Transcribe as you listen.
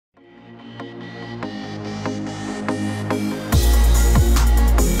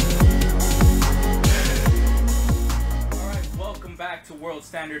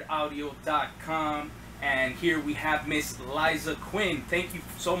worldstandardaudio.com, and here we have Miss Liza Quin. Thank you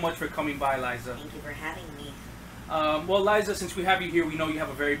so much for coming by, Liza. Thank you for having me. Well, Liza, since we have you here, we know you have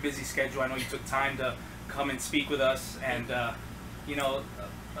a very busy schedule. I know you took time to come and speak with us and,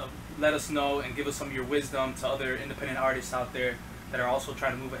 let us know and give us some of your wisdom to other independent artists out there that are also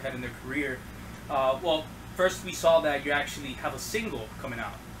trying to move ahead in their career. Well, first we saw that you actually have a single coming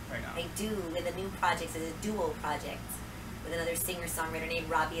out right now. I do, with a new project. It's a duo project with another singer-songwriter named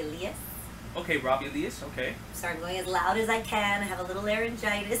Robbie Elias. Okay, Robbie Elias, okay. Sorry, I'm going as loud as I can. I have a little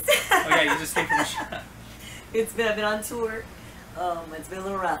laryngitis. Oh yeah, you just came from a shot. I've been on tour. It's been a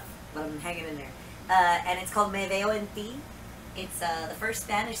little rough, but I'm hanging in there. And it's called Me Veo en Ti. It's the first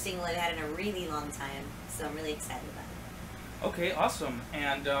Spanish single I've had in a really long time, so I'm really excited about it. Okay, awesome.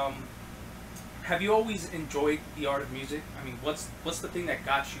 And have you always enjoyed the art of music? I mean, what's the thing that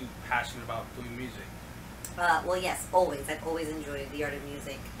got you passionate about doing music? Well, yes, always. I've always enjoyed the art of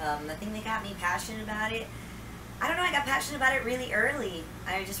music. The thing that got me passionate about it, I don't know, I got passionate about it really early.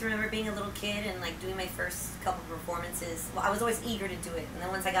 I just remember being a little kid and like doing my first couple performances. Well, I was always eager to do it. And then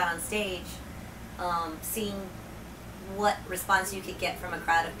once I got on stage, seeing what response you could get from a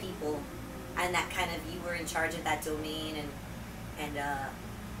crowd of people, and that kind of, you were in charge of that domain, and that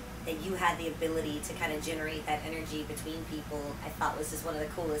you had the ability to kind of generate that energy between people, I thought was just one of the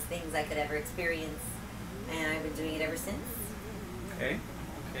coolest things I could ever experience. And I've been doing it ever since. Okay,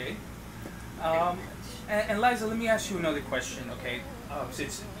 okay. And Liza, let me ask you another question, okay?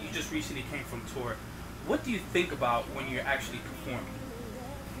 Since you just recently came from tour, what do you think about when you're actually performing?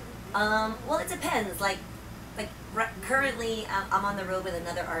 Well, it depends. Currently, I'm on the road with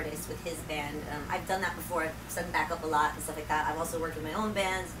another artist with his band. I've done that before. I've sung back up a lot and stuff like that. I've also worked with my own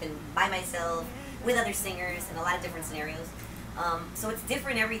bands, been by myself, with other singers, in a lot of different scenarios. So it's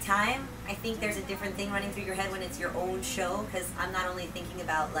different every time. I think there's a different thing running through your head when it's your own show, because I'm not only thinking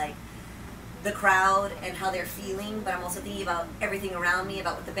about like the crowd and how they're feeling, but I'm also thinking about everything around me,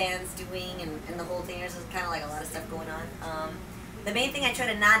 about what the band's doing, and the whole thing. There's just kind of like a lot of stuff going on. The main thing I try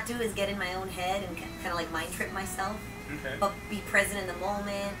to not do is get in my own head and kind of like mind trip myself, okay, but be present in the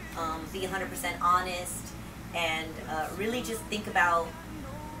moment, be 100% honest, and really just think about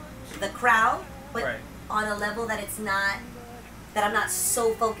the crowd, but right, on a level that it's not, that I'm not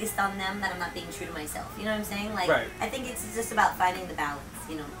so focused on them that I'm not being true to myself. You know what I'm saying? Like, right. I think it's just about finding the balance,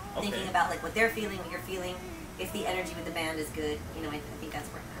 you know, okay, thinking about like what they're feeling, what you're feeling, if the energy with the band is good, you know, I think that's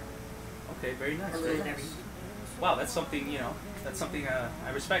where I'm at. Okay, very nice. A little of everything. Wow, that's something, you know, that's something,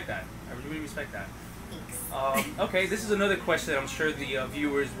 I respect that. I really respect that. Thanks. Okay, this is another question that I'm sure the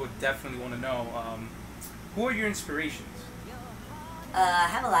viewers would definitely want to know. Who are your inspirations? I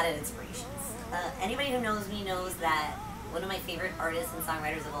have a lot of inspirations. Anybody who knows me knows that one of my favorite artists and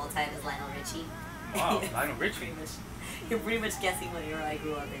songwriters of all time is Lionel Richie. Wow, Lionel Richie. You're pretty much guessing what era I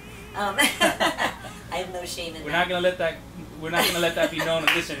grew up in. I have no shame in that. We're not gonna let that be known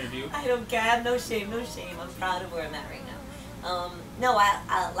in this interview. I don't care. I have no shame. No shame. I'm proud of where I'm at right now. No,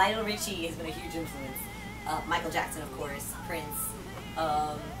 Lionel Richie has been a huge influence. Michael Jackson, of course, Prince.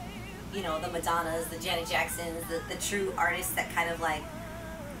 You know, the Madonnas, the Janet Jacksons, the true artists that kind of like,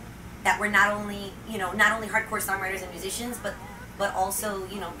 that were not only hardcore songwriters and musicians, but also,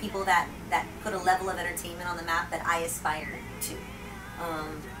 you know, people that put a level of entertainment on the map that I aspired to.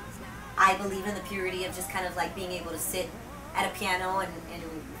 I believe in the purity of just kind of like being able to sit at a piano and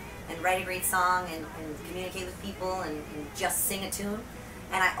write a great song and communicate with people and just sing a tune.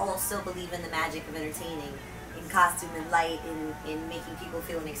 And I also believe in the magic of entertaining in costume and light, in making people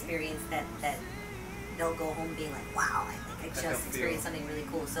feel an experience that they'll go home being like, wow, I think I just experienced something really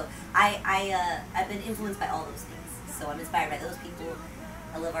cool. So I've been influenced by all those things. So I'm inspired by those people.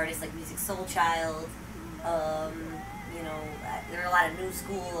 I love artists like Music Soul Child. You know, there are a lot of new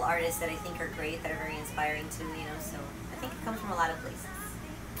school artists that I think are great, that are very inspiring too, you know, so I think it comes from a lot of places.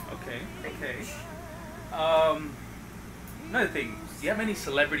 Okay, okay. Another thing, do you have any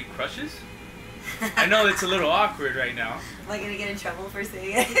celebrity crushes? I know it's a little awkward right now. Am I going to get in trouble for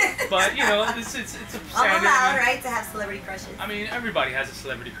saying it? But, you know, it's a standard. I'm allowed, right, to have celebrity crushes. I mean, everybody has a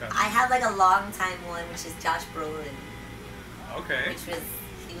celebrity crush. I had like a long time one, which is Josh Brolin. Okay.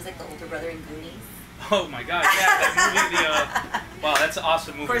 He was like the older brother in Goonies. Oh my God, yeah, that movie, wow, that's an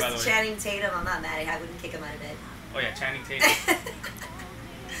awesome movie, by the way. Of course, Channing Tatum, I'm not mad, I wouldn't kick him out of bed. Oh yeah, Channing Tatum.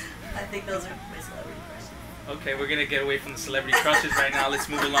 I think those are my celebrity crushes. Okay, we're gonna get away from the celebrity crushes right now, let's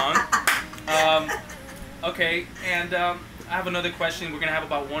move along. Okay, and I have another question. We're gonna have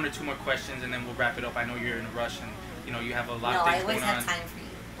about 1 or 2 more questions and then we'll wrap it up. I know you're in a rush and, you know, you have a lot of things going on. No, I always have time for you.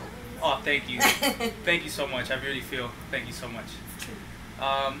 Oh, thank you. Thank you so much, I really feel, thank you so much. True.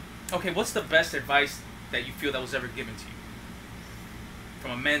 Okay, what's the best advice that you feel that was ever given to you?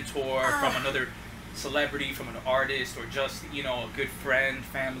 from a mentor, from another celebrity, from an artist, or just, you know, a good friend,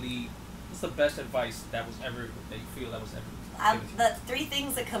 family? What's the best advice that you feel that was ever given to you? The three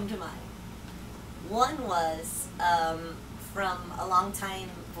things that come to mind. One was from a longtime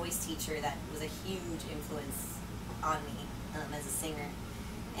voice teacher that was a huge influence on me as a singer,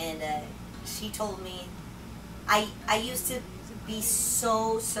 and she told me I used to be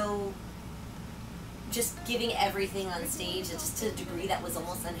so just giving everything on stage, just to a degree that was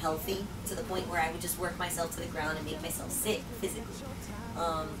almost unhealthy, to the point where I would just work myself to the ground and make myself sick physically.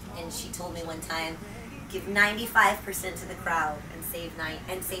 And she told me one time, give 95% to the crowd and save 5%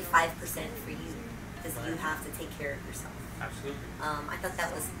 for you, because you have to take care of yourself. Absolutely. I thought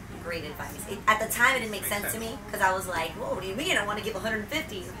that was great advice. At the time, it didn't make sense to me, because I was like, whoa, what do you mean? I want to give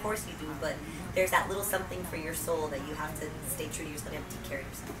 150. Of course you do, but there's that little something for your soul that you have to stay true to yourself. You have to take care of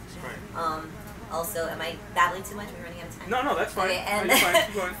yourself. Right. Also, am I babbling too much? Are we running out of time? No, that's fine. Okay, and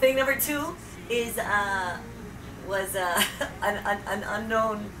fine. thing number 2 is was an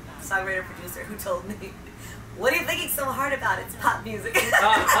unknown songwriter producer who told me, "What are you thinking so hard about? It's pop music."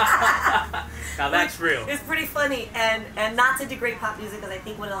 Now that's real. It's pretty funny, and not to degrade pop music, because I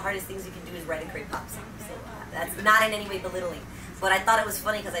think one of the hardest things you can do is write a great pop song. So that's not in any way belittling. But I thought it was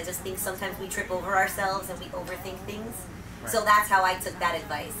funny because I just think sometimes we trip over ourselves and we overthink things. Right. So that's how I took that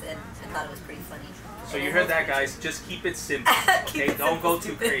advice, and I thought it was pretty funny. So you heard that, guys. Just keep it simple. Okay, don't go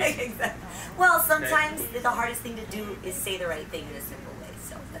too crazy. Exactly. Well, sometimes the hardest thing to do is say the right thing in a simple way.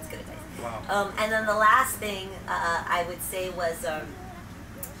 So that's good advice. Wow. And then the last thing I would say was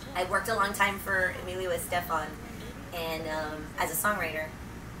I worked a long time for Emilio Estefan, and as a songwriter,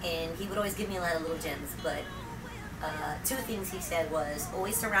 and he would always give me a lot of little gems. But 2 things he said was,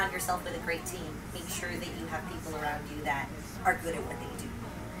 always surround yourself with a great team. Make sure that you have people around you that are good at what they do.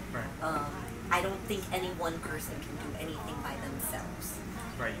 Right. I don't think any one person can do anything by themselves.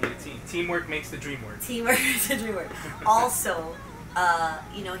 Right, you need a team. Teamwork makes the dream work. Teamwork makes the dream work. Also,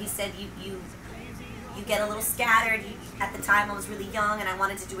 you know, he said you get a little scattered. At the time, I was really young and I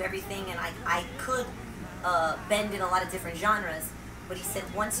wanted to do everything, and I could bend in a lot of different genres. But he said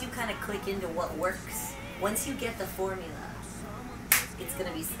once you kind of click into what works, once you get the formula, it's going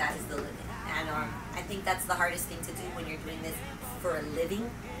to be sky's the limit. And I think that's the hardest thing to do when you're doing this for a living,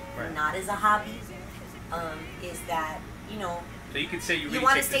 right, not as a hobby, is that, you know, so you could say you really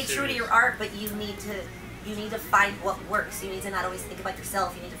want to stay true to your art, but you need to find what works. You need to not always think about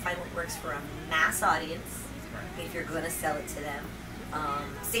yourself. You need to find what works for a mass audience, right, if you're going to sell it to them.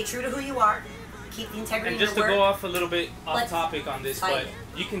 Stay true to who you are. Keep the integrity. And just in to your work. go off a little bit off topic on this, but it.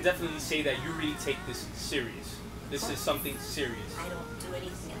 you can definitely say that you really take this serious. This is something serious. I don't do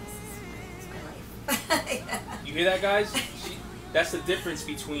anything else. It's my life. You hear that, guys? That's the difference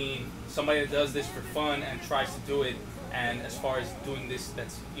between somebody that does this for fun and tries to do it, and as far as doing this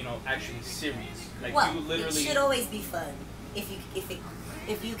that's, you know, actually serious. Like, well, you literally, it should always be fun. If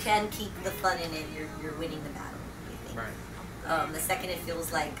you can keep the fun in it, you're winning the battle. I think. Right. The second it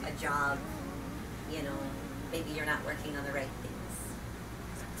feels like a job, you know, maybe you're not working on the right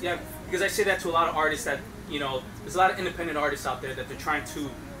things. Yeah, because I say that to a lot of artists that, you know, there's a lot of independent artists out there that they're trying to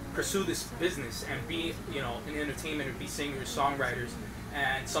pursue this business and be, you know, in entertainment or be singers, songwriters,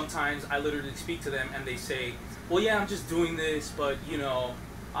 and sometimes I literally speak to them and they say, well, yeah, I'm just doing this, but, you know,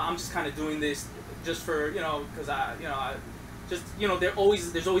 I'm just kind of doing this just for, you know, because I just, you know, there's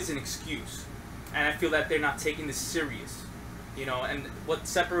always an excuse, and I feel that they're not taking this serious, you know, and what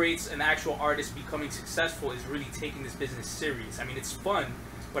separates an actual artist becoming successful is really taking this business serious. I mean, it's fun,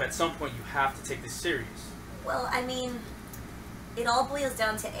 but at some point you have to take this serious. Well, I mean, it all boils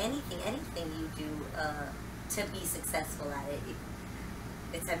down to anything you do to be successful at it.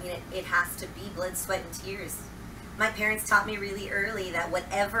 It has to be blood, sweat, and tears. My parents taught me really early that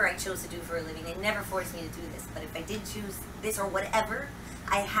whatever I chose to do for a living, they never forced me to do this, but if I did choose this or whatever,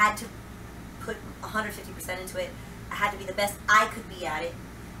 I had to put 150% into it. I had to be the best I could be at it,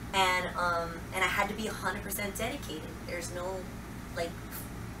 and I had to be 100% dedicated. There's no, like,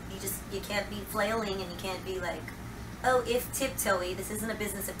 you can't be flailing, and you can't be like, oh, if tiptoey. This isn't a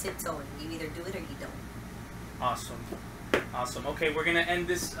business of tiptoeing. You either do it or you don't. Awesome. Okay, we're gonna end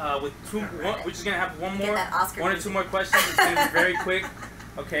this with we're just gonna have one or 2 more questions. It's gonna be very quick.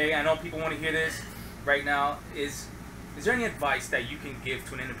 Okay, I know people want to hear this right now. Is there any advice that you can give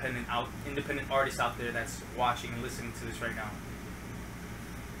to an independent artist out there that's watching and listening to this right now?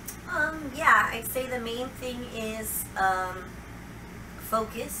 Yeah, I'd say the main thing is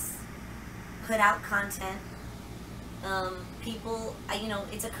focus, put out content. People, you know,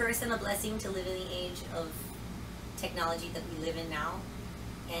 it's a curse and a blessing to live in the age of technology that we live in now,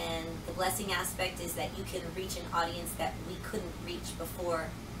 And the blessing aspect is that you can reach an audience that we couldn't reach before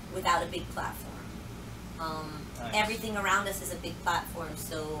without a big platform. Nice. Everything around us is a big platform,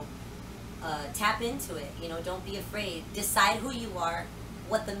 so tap into it. You know, don't be afraid. Decide who you are,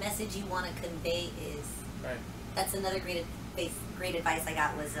 what the message you want to convey is. Right. That's another great advice I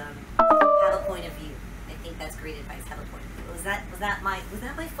got was have a point of view. I think that's great advice. Have a point of view. Was that my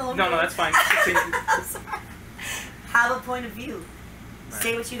phone? No, that's fine. Have a point of view. Right.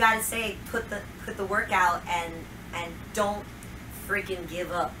 Say what you gotta say. Put the work out and don't freaking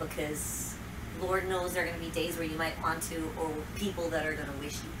give up, because Lord knows there are gonna be days where you might want to, or people that are gonna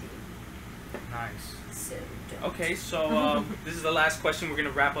wish you did. Nice. So don't. Okay, so this is the last question. We're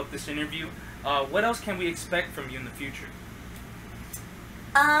gonna wrap up this interview. What else can we expect from you in the future?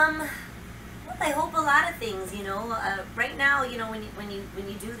 Well, I hope a lot of things. You know, right now, you know, when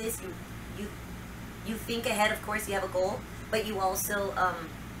you do this, you think ahead. Of course, you have a goal, but you also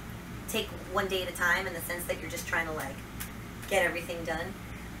take one day at a time, in the sense that you're just trying to like get everything done.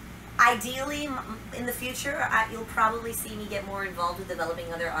 Ideally, in the future, you'll probably see me get more involved with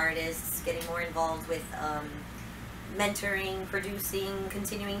developing other artists, getting more involved with mentoring, producing,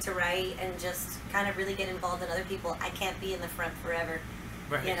 continuing to write, and just kind of really get involved in other people. I can't be in the front forever.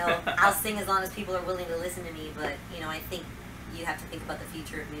 Right. You know, I'll sing as long as people are willing to listen to me, but, you know, I think you have to think about the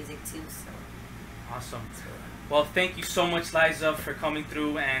future of music too, so. Awesome. Well, thank you so much, Liza, for coming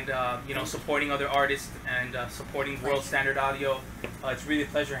through and, you know, supporting other artists and supporting World Standard Audio. It's really a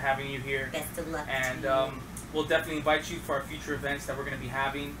pleasure having you here. Best of luck and to you. We'll definitely invite you for our future events that we're going to be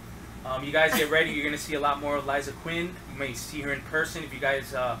having. You guys get ready. You're going to see a lot more of Liza Quin. You may see her in person if you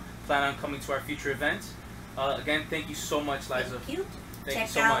guys plan on coming to our future events. Again, thank you so much, Liza. Thank you. Thank Check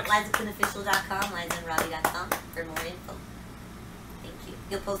you so out much. LizaQuinOfficial.com, LizaandRobbie.com for more info. Thank you.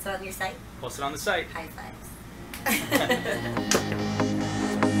 You'll post it on your site? Post it on the site. High fives.